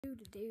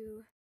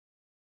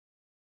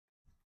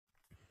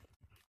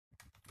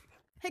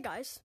Hey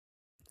guys,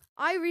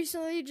 I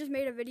recently just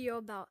made a video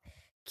about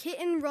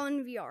Kitten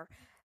Run VR.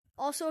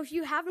 Also, if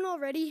you haven't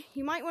already,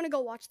 you might want to go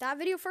watch that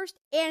video first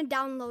and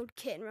download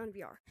Kitten Run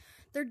VR.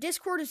 Their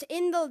Discord is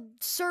in the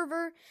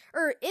server,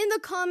 or in the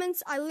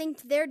comments. I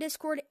linked their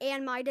Discord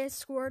and my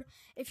Discord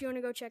if you want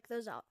to go check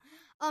those out.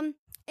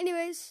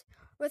 Anyways,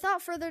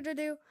 without further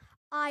ado,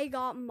 I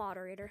got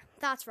moderator.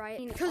 That's right,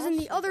 because in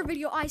the other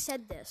video I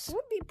said this. It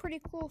would be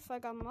pretty cool if I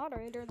got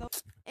moderator though.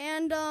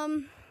 And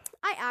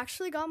I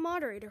actually got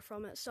moderator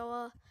from it.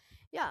 So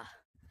yeah.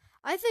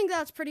 I think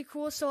that's pretty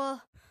cool.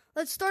 So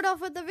let's start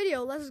off with the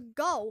video. Let's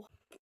go.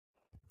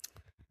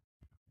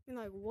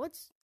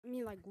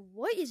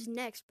 What is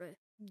next, bro?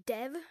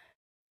 Dev?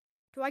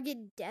 Do I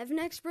get dev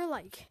next, bro?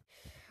 Like,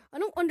 I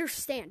don't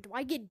understand. Do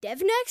I get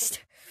dev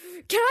next?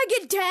 Can I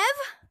get dev?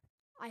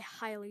 I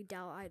highly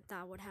doubt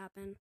that would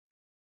happen.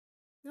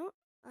 No,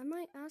 I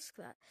might ask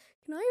that.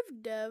 Can I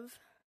have dev?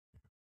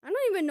 I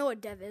don't even know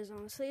what dev is,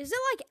 honestly. Is it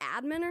like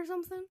admin or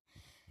something?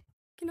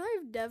 Can I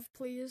have dev,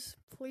 please?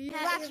 Please?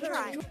 Let's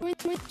try.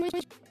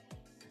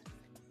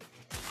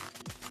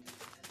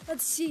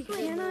 Let's see.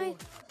 Can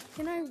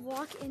I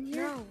walk in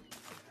here?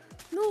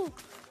 No,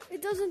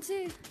 it doesn't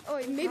say. Oh,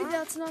 wait, maybe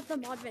that's not the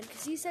mod vent,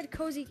 because he said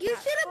cozy cat. You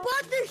should have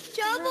bought the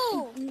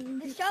shovel.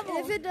 The shovel.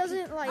 If it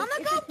doesn't, like, I'm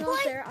gonna if go it's not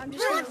play. there, I'm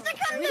just Bro, gonna... let's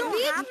come to the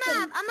beach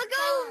map. I'm gonna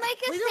go make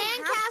a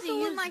sandcastle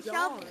with my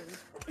shovel.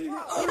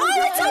 Oh,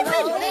 it's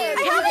open!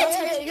 I have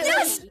it!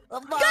 Yes! Guys,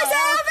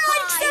 I have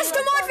access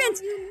to mod vents!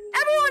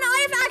 Everyone,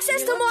 I have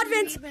access to mod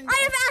vents! I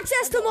have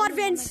access to mod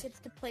vents!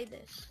 To play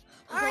this.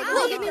 Alright,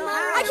 look,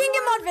 I can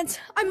get mod vents.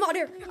 I'm a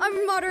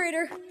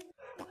moderator.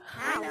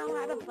 I know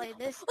how to play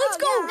this. Let's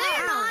go! No,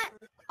 you're not.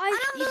 I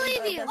don't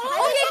believe you.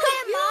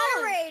 Okay,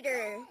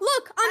 moderator.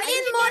 Look, I'm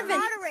in mod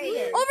vents.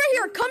 Moderator. Over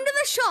here, come to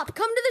the shop.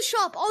 Come to the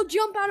shop. I'll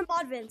jump out of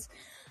mod vents.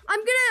 I'm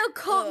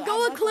gonna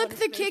go equip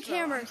the kick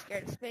hammer. I'm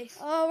scared of space.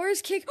 Oh,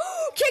 where's kick?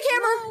 Kick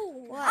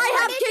hammer! I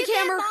have kick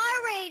hammer.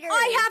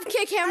 I have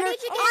kick hammer.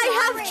 I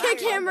have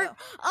kick hammer.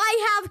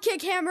 I have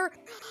kick hammer.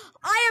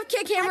 I have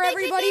kick hammer.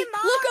 Everybody,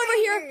 look over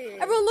here.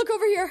 Everyone, look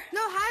over here.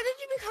 No, how did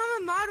you become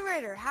a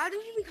moderator? How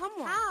did you become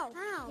one? How?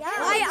 Yeah.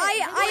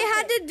 I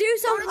had to do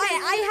something.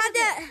 I had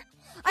to.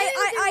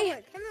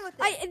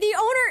 The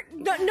owner.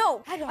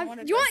 No. I don't want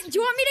to. Do you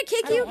want me to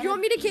kick you? Do you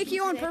want me to kick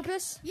you on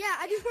purpose? Yeah,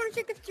 I just want to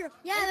check the picture.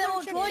 Yeah, then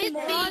we'll join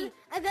me.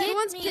 And then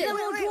wants me. kick? Then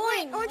we'll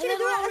join. I want you to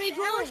do it.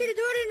 I want you to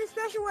do it in a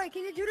special way.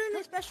 Can you do it in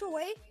a special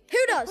way?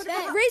 Who does? Raise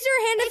your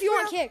hand if you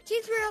want kicked.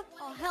 Cheats real.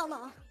 Oh, hell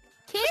no.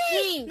 Kick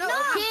me. No,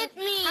 kick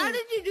me. How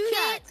did you do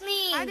that? Kick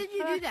me. How did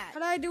you do that? How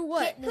did I do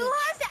what? Who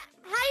has that?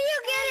 How do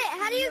you get it?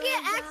 How do you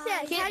get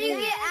access? How do you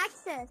get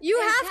access? You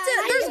have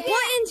to. There's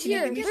buttons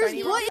here. Can you There's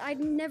get buttons. I've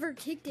never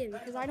kicked him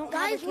because I don't.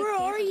 Guys, where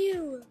are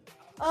you?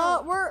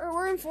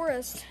 We're in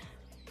forest.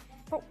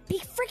 Bro, be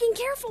freaking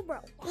careful, bro.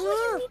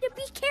 You need to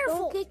be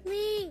careful. Don't kick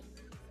me.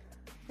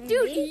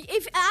 Dude,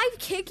 if I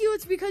kick you,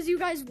 it's because you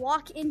guys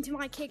walk into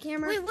my kick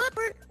hammer. Wait, what?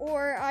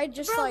 Or I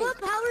just Bro, like. what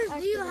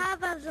powers do you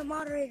have as a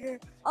moderator?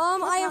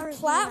 I have powers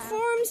do you have?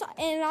 platforms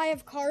and I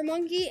have car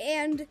monkey,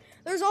 and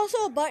there's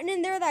also a button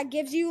in there that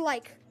gives you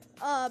like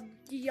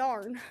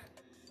yarn.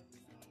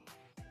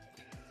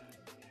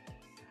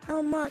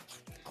 How much?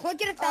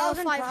 Click it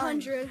 1,000 times.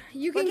 500.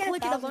 You can Click it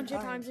click it a 1,000 bunch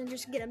of times. times and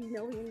just get a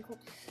million.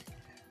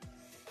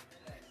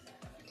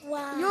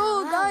 Wow. Yo,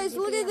 how guys, did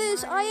you look be at a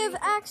this. I have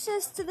moderator?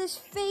 access to this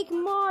fake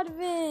mod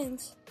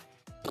vent.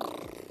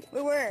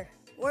 Wait, where?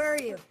 Where are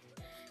you?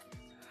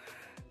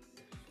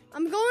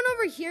 I'm going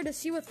over here to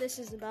see what this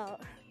is about.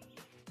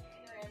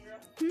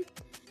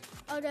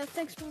 Okay,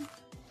 thanks, Mom.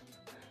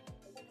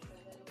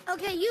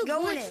 Okay, you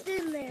Go in glitched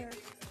in there.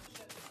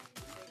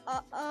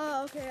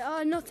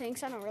 Okay, no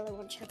thanks. I don't really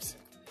want chips.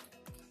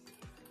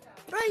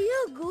 Bro,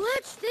 you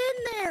glitched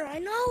in there. I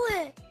know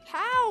it.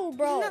 How,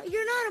 bro?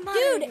 You're not a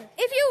moderator. Dude,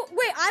 if you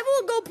wait, I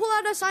will go pull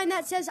out a sign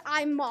that says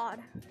I'm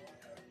mod.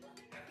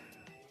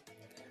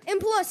 And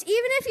plus,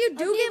 even if you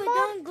do Okay, get but mod,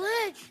 don't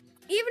glitch.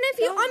 even if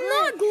you, don't I'm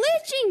not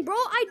glitching, bro.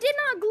 I did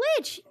not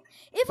glitch.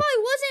 If I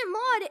wasn't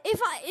mod,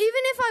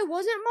 even if I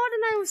wasn't mod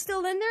and I was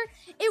still in there,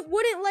 it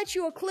wouldn't let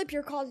you equip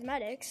your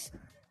cosmetics.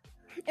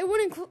 It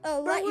wouldn't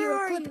let you where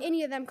are equip you?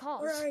 any of them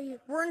cos. Where are you?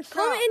 We're in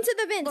Come shop. into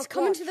the vents. Look,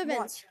 Come watch, into the vents.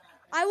 watch.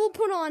 I will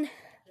put on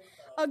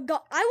I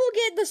will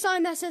get the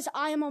sign that says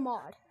I am a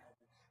mod.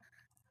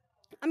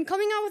 I'm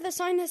coming out with a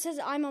sign that says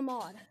I'm a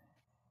mod.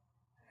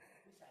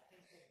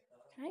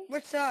 Okay.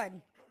 Which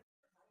side?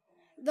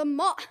 The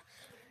mod.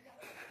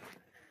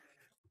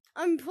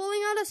 I'm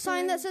pulling out a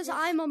sign that says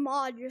I'm a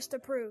mod just to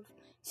prove.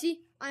 See,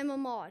 I'm a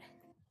mod.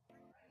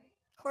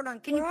 Hold on.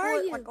 Can you Where pull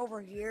are it you? like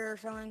over here or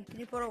something? Can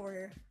you put it over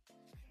here?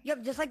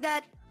 Yep, just like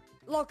that.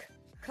 Look,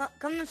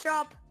 come in the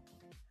shop.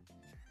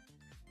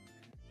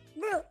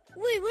 Bro,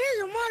 wait, where's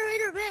the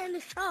moderator been in the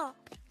shop?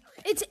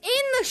 It's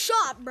in the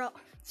shop, bro.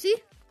 See?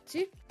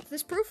 See? Is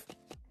this proof?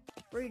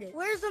 Read it.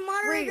 Where's the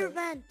moderator it.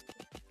 been?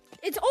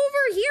 It's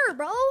over here,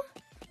 bro.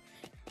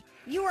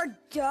 You are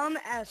dumb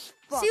as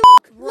fuck. See,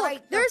 look,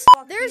 right there's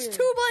here.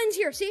 2 buttons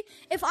here. See,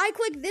 if I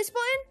click this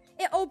button,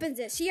 it opens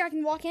it. See, I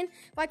can walk in.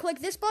 If I click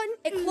this button,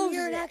 it closes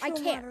You're an it. I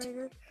actual can't.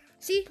 moderator.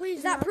 See, Please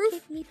is that not proof?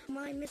 kick me for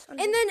my And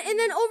misunderstanding.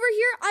 then over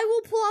here, I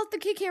will pull out the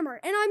kick hammer,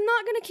 and I'm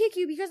not gonna kick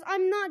you because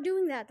I'm not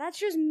doing that. That's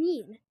just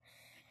mean.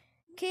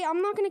 Okay,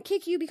 I'm not gonna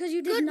kick you because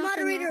you did Good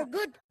nothing moderator. wrong.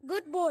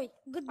 Good boy.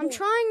 Good boy. I'm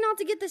trying not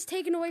to get this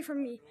taken away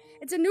from me.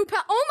 It's a new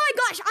pet. Oh my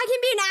gosh, I can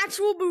be an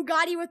actual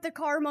Bugatti with the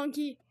car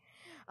monkey.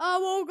 I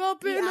woke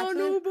up in a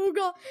new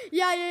Bugatti.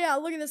 Yeah.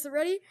 Look at this.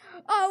 Ready?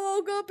 I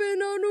woke up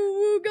in a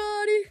new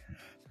Bugatti.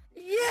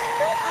 Yeah!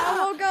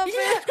 I woke up in.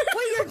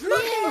 Wait, you're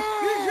drifting!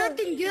 You're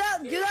drifting!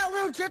 Do that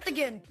little drift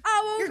again!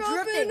 I woke You're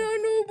up drifting. in a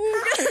new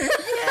Bugatti.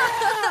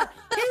 Yeah!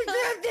 He's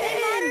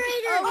drifting!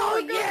 Moderator! Oh, I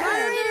woke yeah!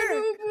 up in a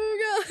new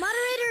Bugatti.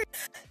 Moderator,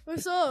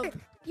 What's up?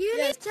 you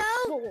Yes. need to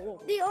tell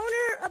Whoa. the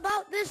owner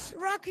about this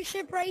rocket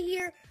ship right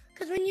here,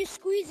 because when you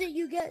squeeze it,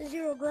 you get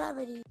 0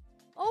 gravity.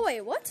 Oh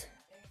wait, what?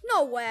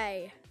 No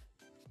way.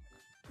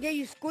 Yeah,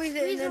 you squeeze it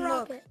Squeeze and the then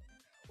look. rocket.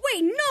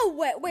 Wait, no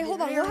way. Wait,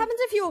 hold on. Yeah. What happens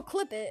if you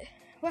clip it?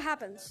 What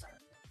happens?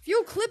 If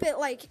you clip it,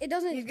 like, it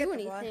doesn't You get do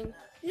the what? anything.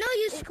 No,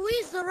 you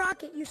squeeze the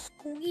rocket. You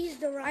squeeze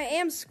the rocket. I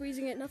am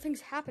squeezing it.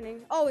 Nothing's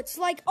happening. Oh, it's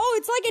like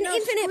an No,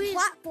 infinite squeeze.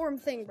 platform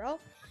thing, bro.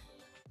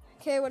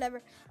 Okay,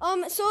 whatever.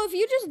 So if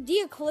you just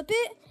de-clip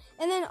it,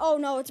 and then, oh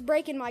no, it's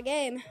breaking my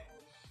game.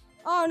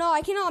 Oh no,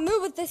 I cannot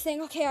move with this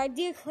thing. Okay, I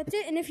de-clipped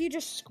it, and if you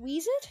just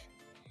squeeze it,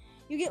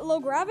 you get low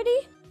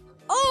gravity.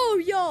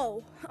 Oh,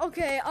 yo.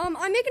 Okay, I'm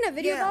making a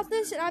video Yeah. about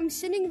this, and I'm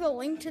sending the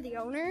link to the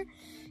owner,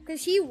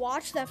 because he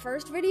watched that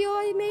first video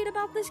I made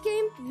about this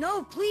game,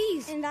 No,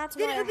 please! and that's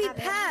Then why it'll be I have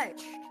it.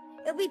 patched!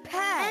 It'll be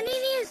patched! And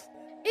it is.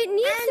 It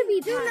needs to be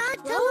Do patched,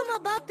 not bro. tell him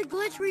about the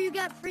glitch where you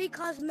got free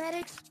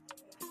cosmetics.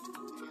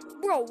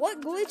 Bro,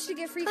 what glitch to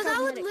get free Because I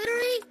would cosmetics?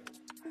 literally,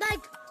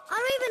 like, I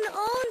don't even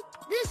own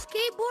this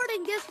skateboard,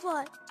 and guess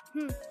what?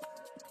 What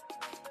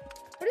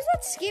does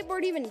that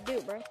skateboard even do,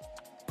 bro?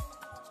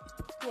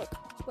 Look,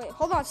 wait,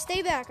 hold on,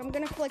 stay back. I'm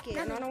gonna click it,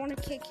 and I don't want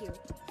to kick you.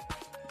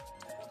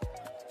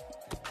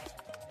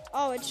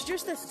 Oh, it's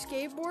just a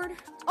skateboard?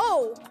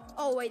 Oh,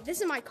 wait, this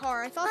is my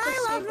car. I thought the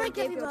I love my skateboard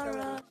gave you a capybara.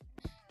 gravity.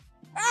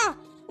 Ah,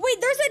 wait,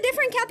 there's a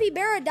different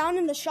capybara down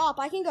in the shop.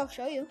 I can go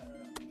show you.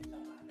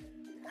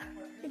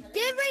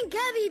 Different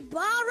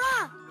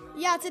capybara.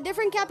 Yeah, it's a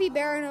different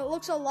capybara, and it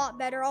looks a lot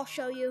better. I'll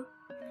show you.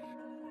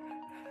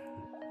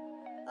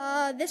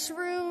 This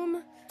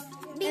room,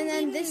 and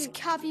then this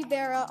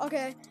capybara.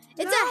 Okay,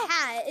 it's No. a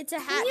hat. It's a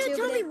hat Can you too.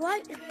 tell but me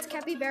what? It's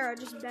capybara,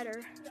 just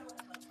better.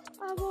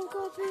 I woke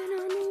up in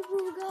a new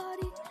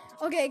Bugatti.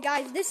 Okay,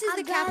 guys, this is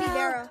the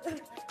capybara.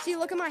 See,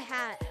 look at my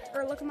hat,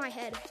 or look at my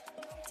head.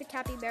 It's a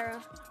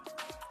capybara.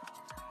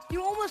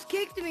 You almost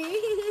kicked me!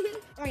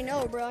 I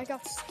know, bro. I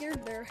got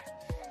scared there.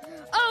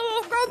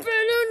 I woke up in a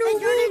Hey, new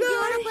Jordan, do you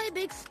Bugatti. want to play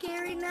Big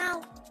Scary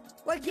now?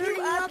 Wait, can Jordan,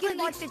 you you ask wanna him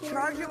play like to Big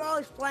charge Scary? it while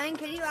he's playing?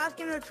 Can you ask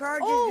him to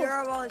charge Oh. his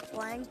zero while he's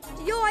playing?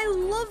 Yo,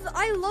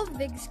 I love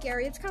Big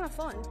Scary. It's kind of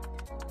fun.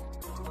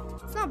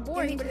 It's not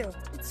boring, me but too.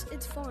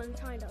 it's fun,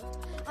 kind of.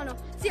 I don't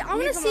know. See, I need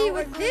want to to see come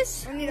with over.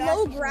 this I need to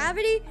low ask you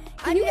gravity.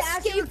 I Can need you to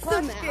ask you a escape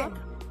the map? question.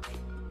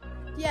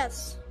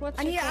 Yes. What's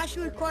I your need to ask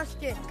you a question?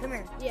 question. Come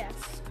here. Yes.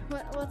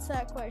 What's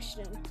that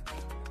question?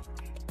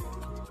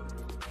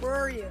 Where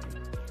are you?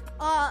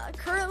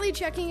 Currently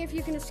checking if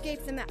you can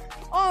escape the map.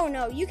 Oh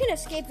no, you can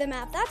escape the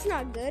map. That's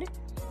not good.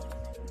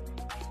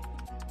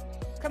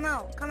 Come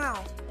out. Come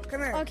out.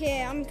 Come here.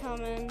 Okay, I'm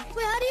coming.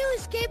 Wait, how do you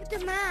escape the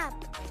map?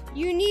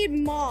 You need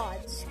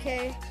mods,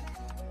 okay?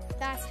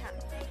 That's how.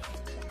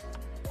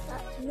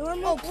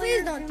 Normal Oh, please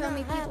players don't do tell not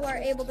me people have are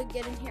to. able to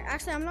get in here.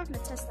 Actually, I'm not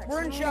gonna test that. 'cause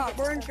We're I in wanna shop. get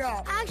We're in stuck.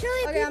 shop. Actually,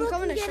 Okay, I'm people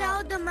coming can to get shop.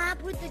 out the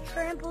map with the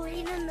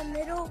trampoline in the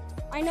middle.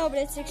 I know, but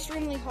it's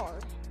extremely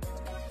hard.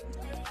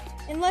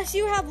 Unless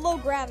you have low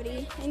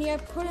gravity and you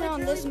have put it It's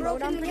on really this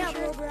mode, I'm broken when pretty you have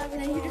sure. low gravity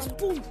And then you on. just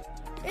boom.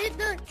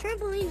 The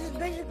trampoline is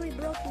basically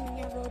broken when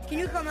you have low. Can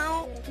you come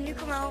out? Can you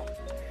come out?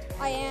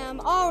 I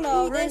am. Oh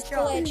no, We're in this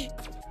shop. glitch.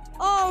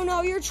 Oh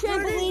no, your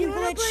Jordan, trampoline you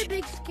wanna play glitch.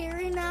 Big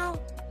Scary now?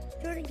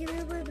 Jordan, can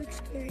we play Big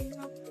Scary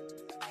now?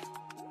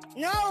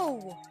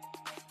 No!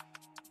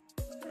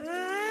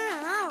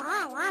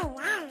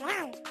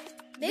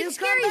 Big You come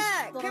Scary's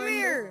back. fun. Come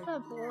here. So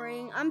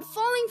boring. I'm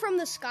falling from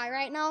the sky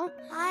right now.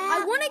 I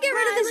I want to get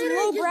rid of this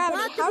low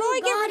gravity. How do I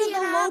get rid of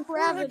the low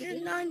gravity?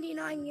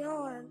 499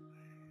 yarn.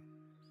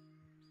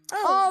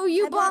 Oh,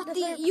 you I bought the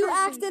the. third You person.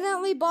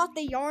 accidentally bought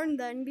the yarn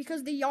then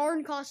because the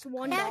yarn cost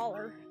 $1.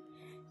 I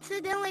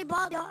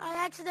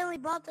accidentally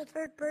bought the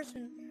third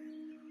person.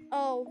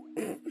 Oh,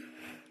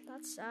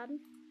 that's sad.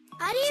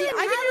 I didn't See, even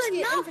I could just have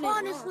get enough, infinite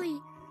yarn. honestly.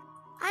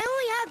 I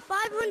only had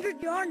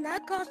 500 yarn.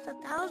 That cost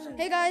 1,000.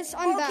 Hey guys,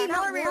 I'm Okay, back.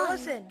 moderator, one.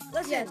 listen.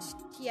 Listen.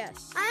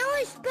 Yes. I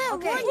only spent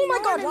Okay. one Oh my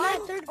yarn god, in why?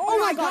 that third Oh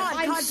my person. god,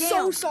 I'm God so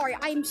damn. sorry.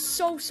 I'm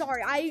so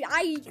sorry.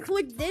 I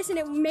clicked this and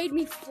it made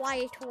me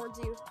fly towards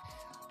you.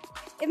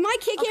 If my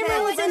kick Okay,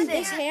 hammer was in listen.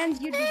 this hand,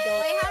 you'd be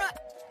dead. Wait,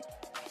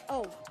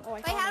 Oh,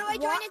 I how do I found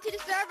it. join into the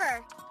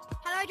server?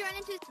 How do I join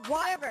into the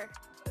server?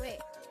 Wait.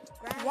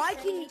 Why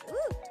can you...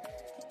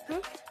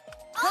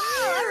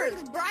 Oh,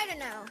 everything's brighter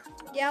now.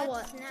 Yeah,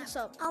 what? What's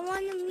up? I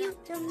want to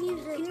mute the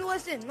music. Can you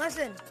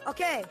listen?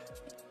 Okay.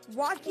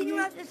 Why can you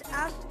not just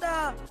ask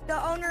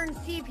the owner and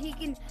see if he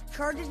can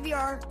charge his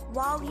VR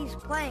while he's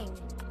playing?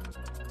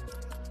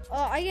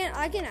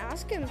 I can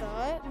ask him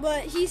that,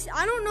 but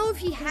I don't know if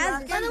he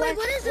has. By the way,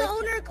 what is the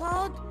owner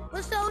called?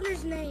 What's the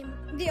owner's name?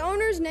 The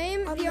owner's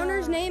name? The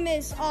owner's name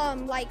is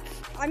like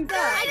I'm. Can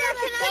I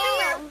be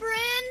your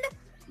friend?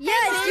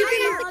 Yes, you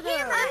can.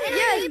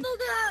 Yes.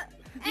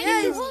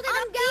 Yes.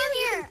 I'm down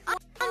here. I'm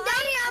down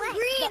here. I'm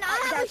green. I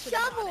have a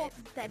shovel. Oh,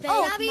 Can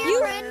I be your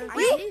friend?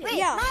 Wait,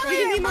 yeah, you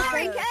can be my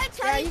friend. Can I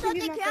tell you you can be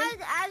something? my Can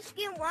friend. I ask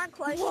you one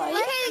question?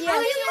 Hey, How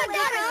do you put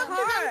that up?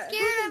 Because I'm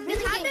scared of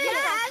visiting.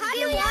 How do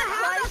you have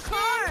a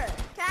car?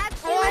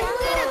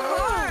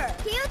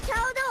 Can you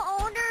tell the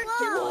owner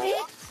to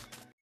fix?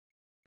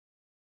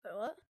 Wait,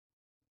 what?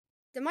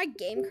 Did my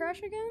game crash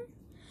again?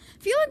 I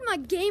feel like my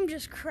game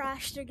just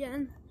crashed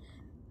again.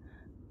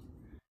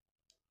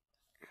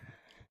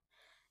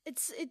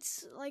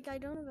 It's like I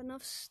don't have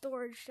enough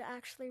storage to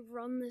actually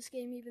run this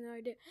game, even though I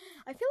do.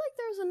 I feel like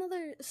there's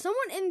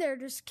someone in there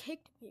just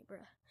kicked me, bruh.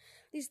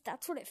 At least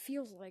that's what it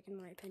feels like, in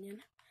my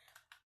opinion.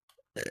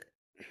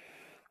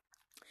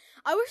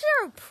 I wish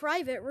there were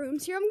private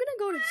rooms here. I'm gonna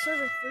go to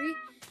server 3,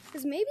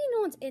 because maybe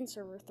no one's in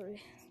server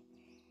 3.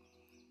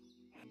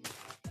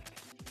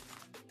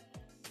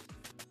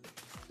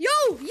 Yo,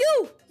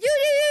 you!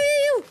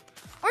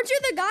 Aren't you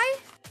the guy?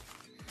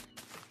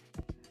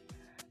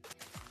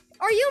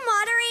 Are you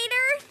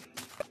moderator?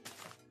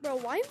 Bro,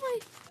 why am I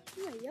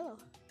yellow?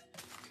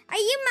 Are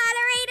you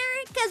moderator?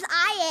 Because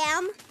I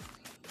am.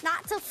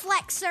 Not to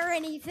flex or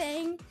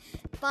anything,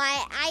 but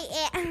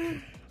I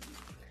am.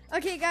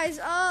 Okay, guys,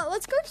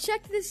 let's go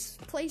check this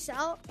place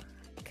out,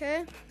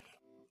 okay?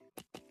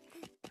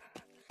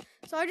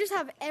 So I just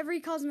have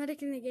every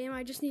cosmetic in the game.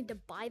 I just need to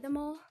buy them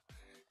all.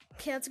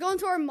 Okay, let's go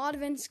into our mod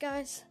events,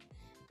 guys.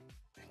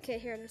 Okay,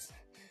 here it is.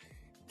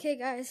 Okay,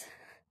 guys.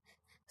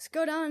 Let's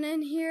go down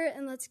in here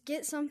and let's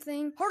get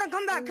something. Hold on,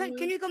 come back.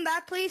 Can you come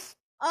back, please?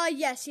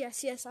 Yes,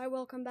 I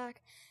will come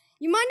back.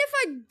 You mind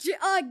if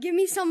I give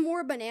me some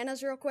more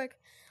bananas real quick?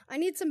 I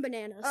need some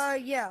bananas.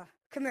 Yeah.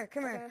 Come here,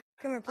 please.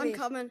 I'm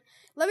coming.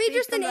 Let me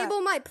just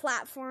enable my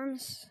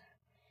platforms.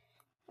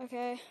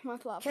 Okay, my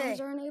platforms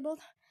are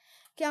enabled.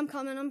 Okay, I'm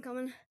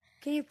coming.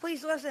 Can you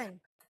please listen?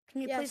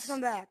 Can you please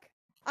come back?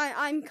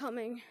 I'm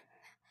coming.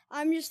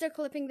 I'm just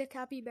equipping the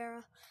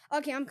capybara.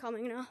 Okay, I'm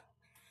coming now.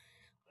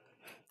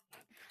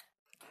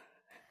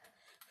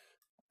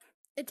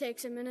 It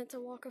takes a minute to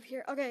walk up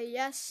here. Okay,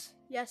 yes,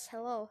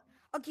 hello.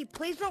 Okay,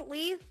 please don't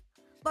leave.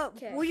 But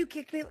will you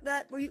kick me with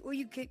that? Will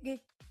you kick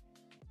me?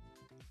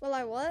 Will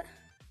I what?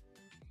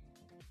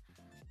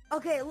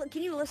 Okay, look,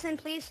 can you listen,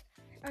 please?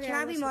 Okay, can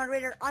I be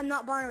moderator? I'm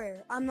not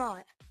moderator. I'm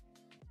not.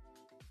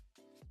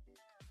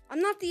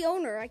 I'm not the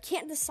owner. I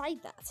can't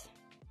decide that.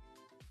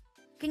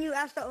 Can you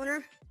ask the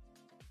owner?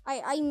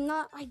 I'm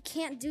not. I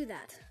can't do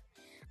that.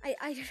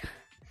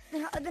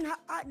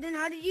 Then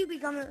how did you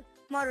become a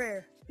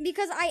moderator?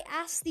 Because I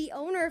asked the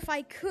owner if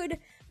I could,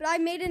 but I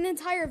made an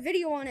entire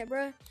video on it,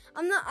 bruh.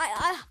 I'm not.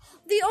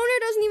 The owner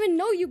doesn't even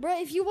know you,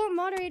 bruh. If you want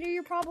moderator,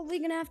 you're probably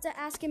gonna have to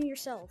ask him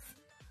yourself.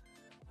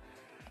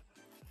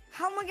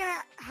 How am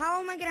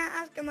I gonna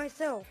ask him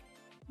myself?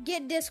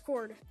 Get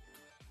Discord.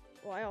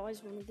 Well, I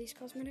always wanted these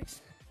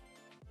cosmetics.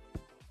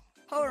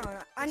 Hold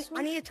on.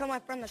 I need to tell my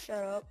friend to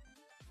shut up.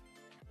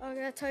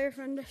 Okay, tell your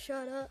friend to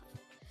shut up.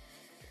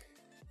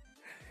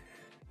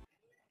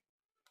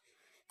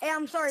 Hey,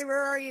 I'm sorry,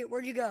 where are you?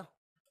 Where'd you go?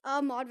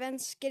 Mod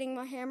vents, getting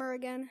my hammer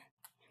again.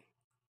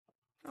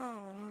 Oh,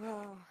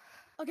 no.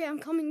 Okay, I'm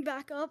coming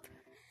back up.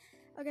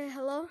 Okay,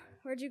 hello?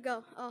 Where'd you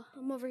go? Oh,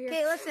 I'm over here.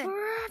 Okay, listen.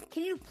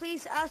 Can you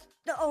please ask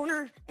the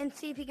owner and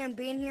see if he can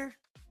be in here?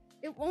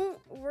 It won't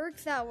work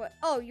that way.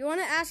 Oh, you want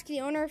to ask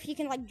the owner if he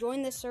can, like,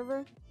 join this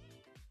server?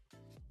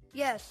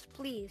 Yes,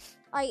 please.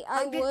 I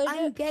would.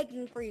 I'm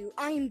begging for you.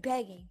 I am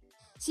begging.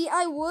 See,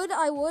 I would,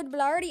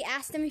 but I already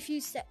asked him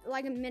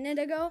like a minute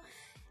ago.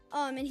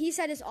 And he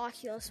said his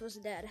Oculus was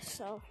dead,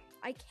 so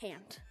I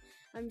can't.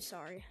 I'm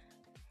sorry.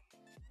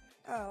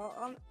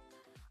 Oh,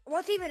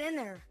 what's even in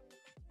there?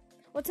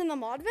 What's in the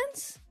mod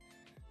vents?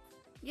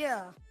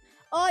 Yeah.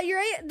 You're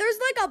right. There's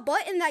like a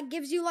button that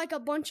gives you like a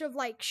bunch of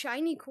like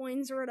shiny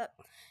coins or whatever.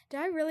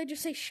 Did I really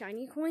just say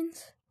shiny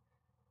coins?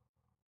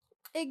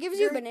 It gives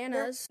you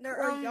bananas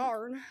or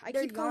yarn. I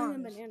keep calling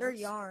them bananas. They're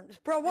yarns.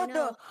 Bro, what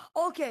the?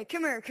 Okay,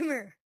 come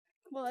here.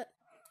 What?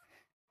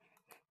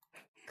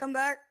 Come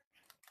back.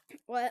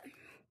 What?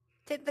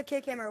 Take the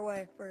kick hammer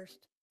away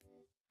first.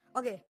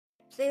 Okay,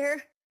 stay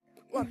here.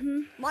 Look,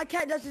 my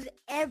cat does this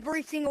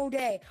every single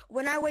day.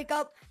 When I wake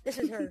up, this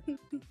is her.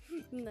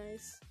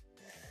 Nice.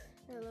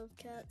 I love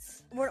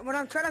cats. When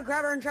I'm trying to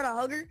grab her and try to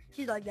hug her,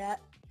 she's like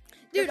that.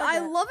 Dude, I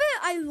love it.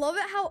 I love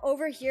it how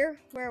over here,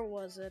 where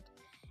was it?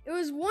 It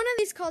was one of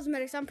these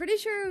cosmetics. I'm pretty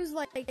sure it was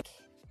like,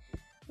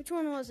 which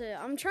one was it?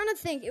 I'm trying to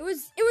think. It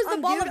was the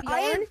ball of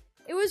yarn.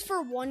 It was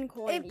for 1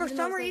 coin. And for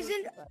some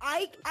reason,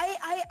 I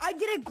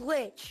did a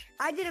glitch.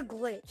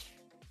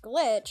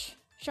 Glitch?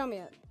 Show me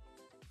it.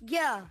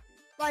 Yeah,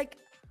 like,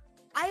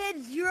 I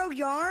had 0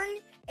 yarn,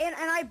 and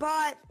I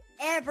bought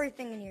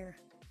everything in here.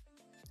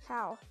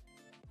 How?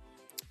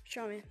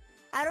 Show me.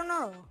 I don't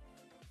know.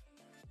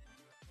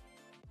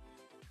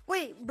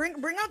 Wait, bring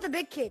out the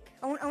big kick.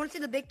 I want to see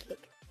the big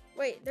kick.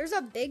 Wait, there's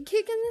a big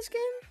kick in this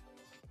game?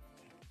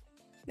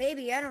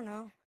 Maybe, I don't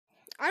know.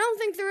 I don't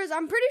think there is.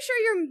 I'm pretty sure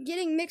you're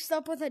getting mixed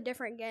up with a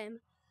different game.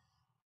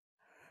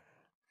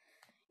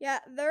 Yeah,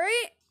 there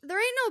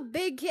ain't no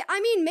big kick. I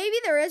mean, maybe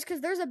there is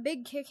because there's a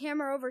big kick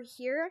hammer over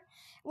here.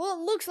 Well,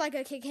 it looks like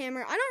a kick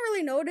hammer. I don't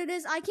really know what it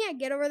is. I can't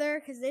get over there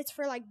because it's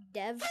for like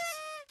devs.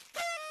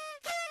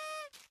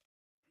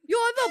 Yo,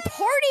 I have a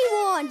party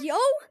wand, yo!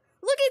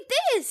 Look at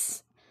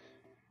this!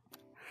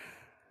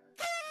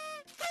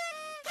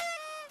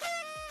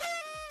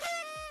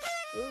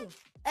 Ooh.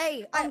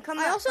 Hey, come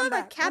back. I also come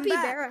have back, a come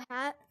back. capybara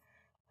hat.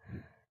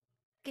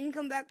 Can you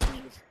come back,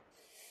 please?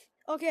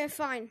 Okay,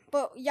 fine.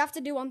 But you have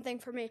to do one thing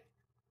for me.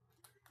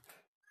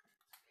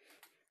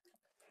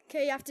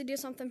 Okay, you have to do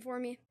something for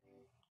me.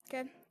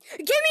 Okay. Give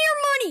me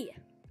your money!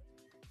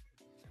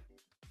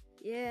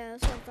 Yeah,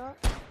 that's what I thought.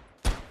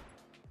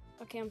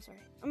 Okay, I'm sorry.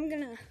 I'm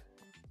gonna...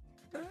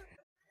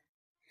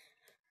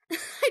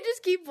 I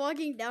just keep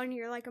walking down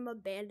here like I'm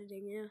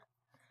abandoning you.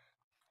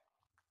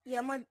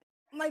 Yeah, my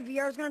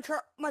VR's gonna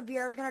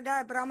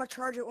die, but I'm gonna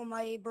charge it with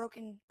my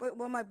broken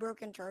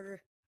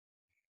charger.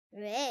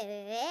 But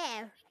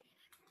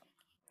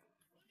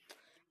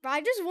I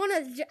just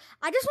wanna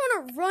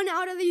run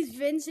out of these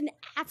vents and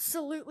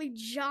absolutely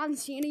John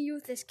Cena you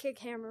with this kick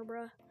hammer,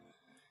 bro.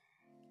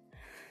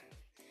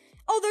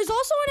 Oh, there's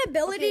also an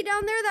ability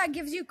down there that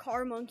gives you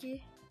car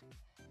monkey.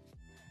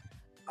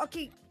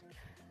 Okay.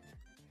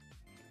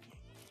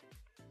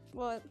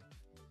 What?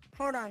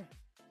 Hold on.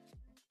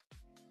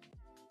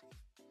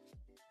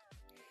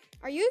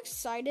 Are you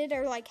excited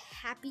or like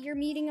happy you're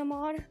meeting a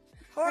mod?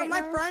 Hold right on, my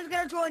now? friend's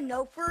gonna draw a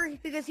note for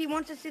because he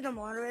wants to see the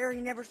moderator.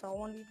 He never saw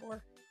one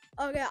before.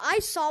 Okay, I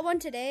saw one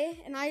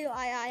today and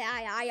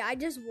I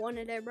just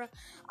wanted it, bro.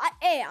 I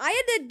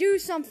had to do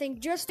something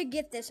just to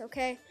get this,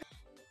 okay?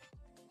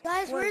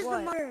 Guys, Wait, where's what?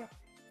 the moderator?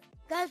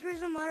 Guys, where's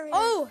the moderator?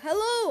 Oh,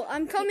 hello.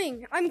 I'm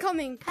coming.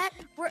 Pat,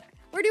 Where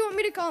do you want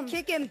me to come?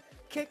 Kick him.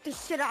 Kick the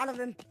shit out of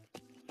him.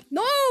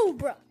 No,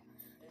 bro.